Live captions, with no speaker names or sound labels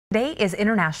Today is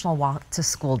International Walk to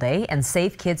School Day, and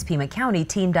Safe Kids Pima County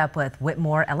teamed up with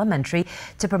Whitmore Elementary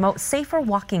to promote safer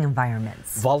walking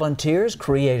environments. Volunteers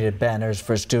created banners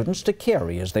for students to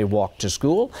carry as they walk to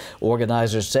school.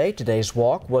 Organizers say today's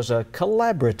walk was a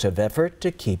collaborative effort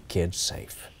to keep kids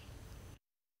safe.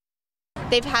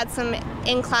 They've had some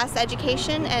in-class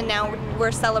education, and now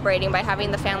we're celebrating by having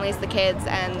the families, the kids,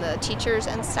 and the teachers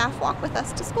and staff walk with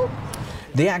us to school.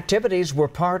 The activities were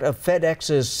part of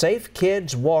FedEx's Safe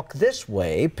Kids Walk This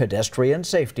Way pedestrian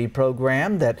safety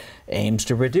program that aims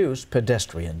to reduce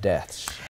pedestrian deaths.